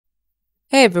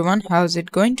Hey everyone, how's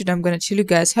it going? Today I'm going to tell you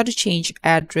guys how to change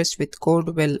address with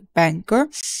Coldwell Banker.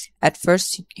 At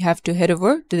first, you have to head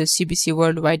over to the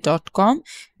cbcworldwide.com,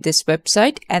 this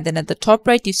website, and then at the top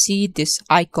right, you see this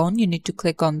icon. You need to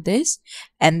click on this,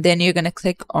 and then you're going to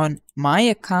click on My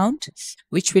Account,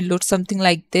 which will load something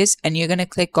like this, and you're going to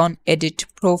click on Edit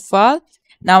Profile.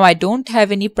 Now, I don't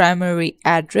have any primary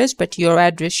address, but your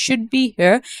address should be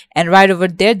here. And right over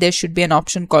there, there should be an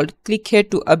option called click here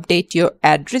to update your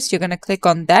address. You're going to click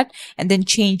on that and then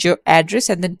change your address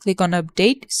and then click on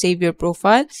update, save your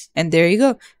profile. And there you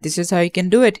go. This is how you can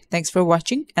do it. Thanks for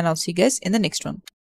watching and I'll see you guys in the next one.